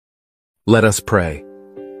Let us pray.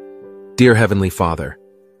 Dear Heavenly Father,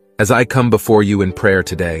 as I come before you in prayer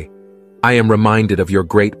today, I am reminded of your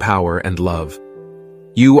great power and love.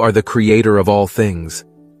 You are the creator of all things,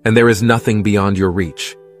 and there is nothing beyond your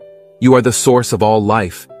reach. You are the source of all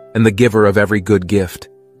life and the giver of every good gift.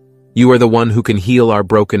 You are the one who can heal our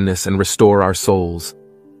brokenness and restore our souls.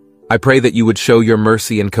 I pray that you would show your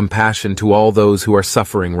mercy and compassion to all those who are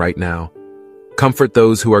suffering right now. Comfort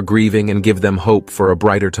those who are grieving and give them hope for a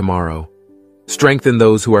brighter tomorrow. Strengthen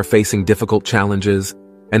those who are facing difficult challenges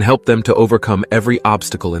and help them to overcome every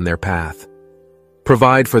obstacle in their path.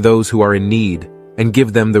 Provide for those who are in need and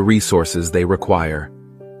give them the resources they require.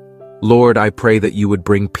 Lord, I pray that you would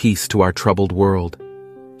bring peace to our troubled world.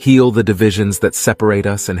 Heal the divisions that separate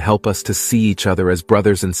us and help us to see each other as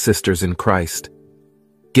brothers and sisters in Christ.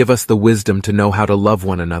 Give us the wisdom to know how to love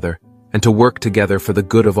one another and to work together for the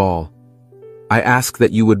good of all. I ask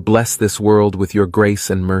that you would bless this world with your grace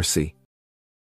and mercy.